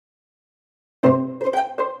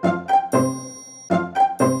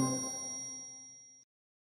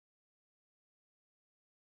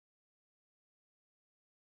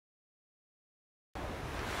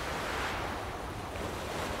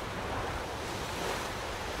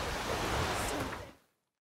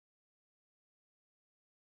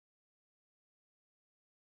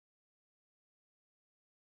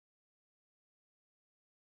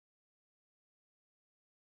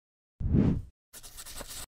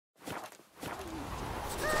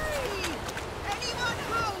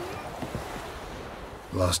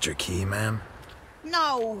Lost your key, ma'am?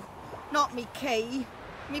 No, not me key.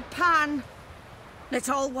 Me pan. It's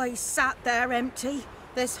always sat there empty,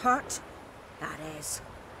 this hut. That is,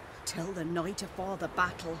 till the night afore the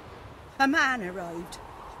battle. A man arrived,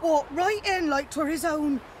 walked right in like 'twere his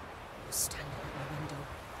own. Was standing at my window,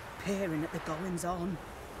 peering at the goings-on.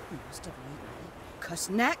 He must have liked me, 'cause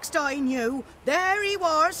next I knew, there he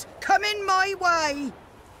was, coming my way.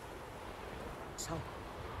 So,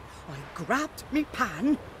 I grabbed me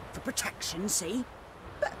pan, for protection, see?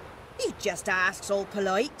 But he just asks all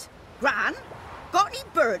polite, "Gran, got any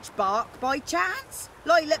birch bark by chance?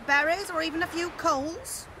 Lilac berries or even a few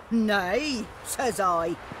coals?" "Nay," says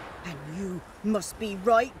I. "And you must be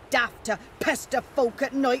right daft to pester folk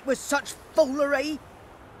at night with such foolery."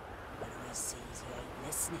 But I sees he ain't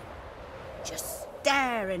listening, just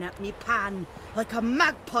staring at me pan like a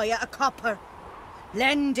magpie at a copper.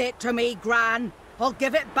 "Lend it to me, Gran. I'll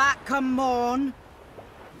give it back come morn."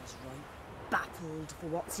 He's right baffled for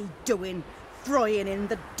what's he doing, frying in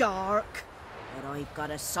the dark. But I've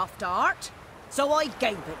got a soft heart, so I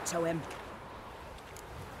gave it to him.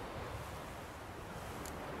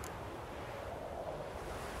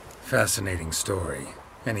 Fascinating story.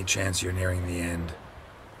 Any chance you're nearing the end?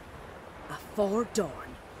 Afore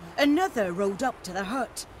dawn, another rode up to the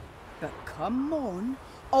hut. But come morn,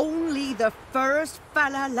 only the first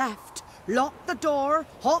fella left, locked the door,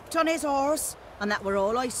 hopped on his horse, and that were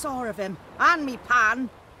all I saw of him, and me pan.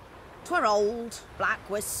 'Twere old, black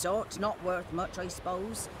with soot, not worth much, I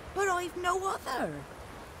suppose, but I've no other.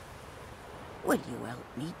 Will you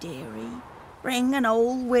help me, dearie? Bring an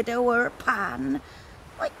old widower pan.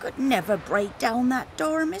 I could never break down that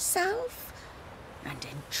door myself. And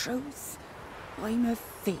in truth, I'm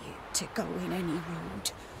afeard to go in any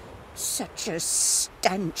road. Such a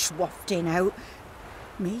stench wafting out.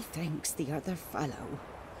 Methinks the other fellow,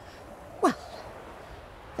 well,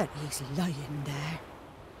 that he's lying there.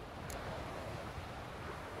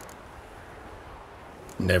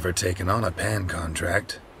 Never taken on a pan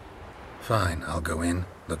contract. Fine, I'll go in,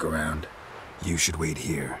 look around. You should wait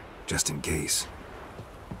here, just in case.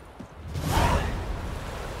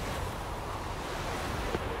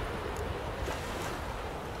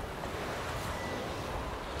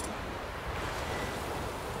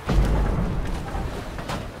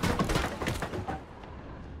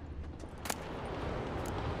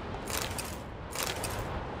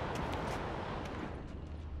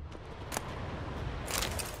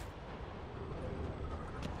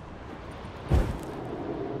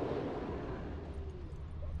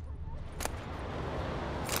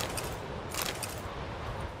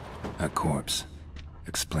 A corpse.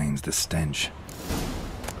 Explains the stench.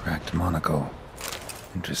 Cracked monocle.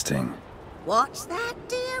 Interesting. What's that,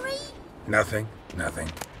 dearie? Nothing.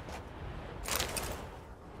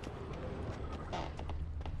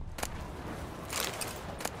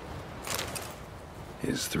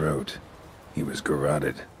 His throat. He was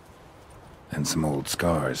garroted. And some old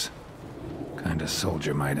scars. Kinda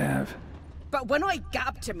soldier might have. But when I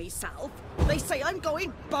gab to myself, they say I'm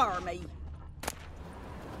going barmy.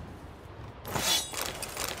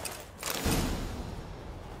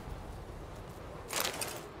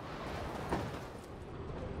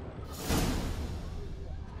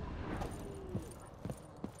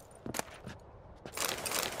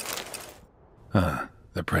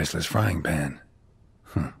 The priceless frying pan.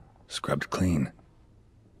 Scrubbed clean.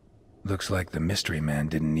 Looks like the mystery man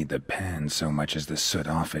didn't need the pan so much as the soot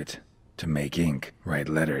off it to make ink, write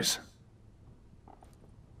letters.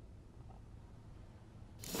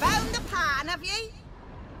 Found the pan, have ye?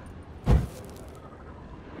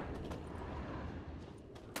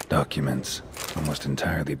 Documents, almost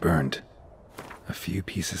entirely burnt. A few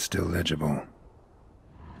pieces still legible.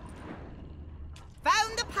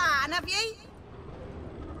 Found the pan, have ye?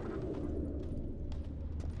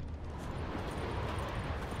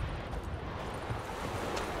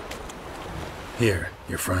 Here,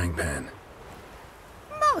 your frying pan.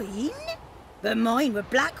 Mine? But mine were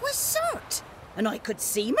black with soot, and I could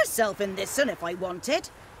see myself in this one if I wanted.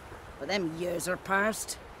 But them years are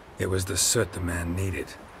past. It was the soot the man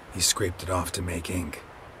needed. He scraped it off to make ink.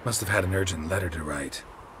 Must have had an urgent letter to write.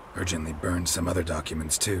 Urgently burned some other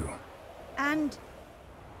documents too. And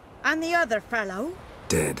the other fellow?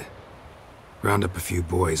 Dead. Round up a few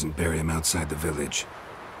boys and bury him outside the village.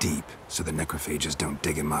 Deep, so the necrophages don't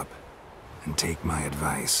dig him up. And take my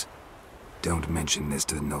advice. Don't mention this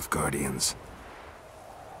to the Nilfgaardians.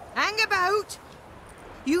 Hang about!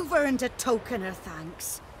 You've earned a token of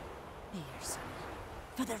thanks. Here, son,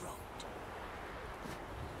 for the road.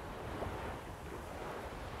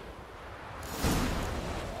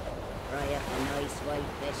 Fry up a nice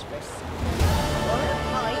white fish for supper. or a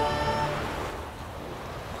pipe.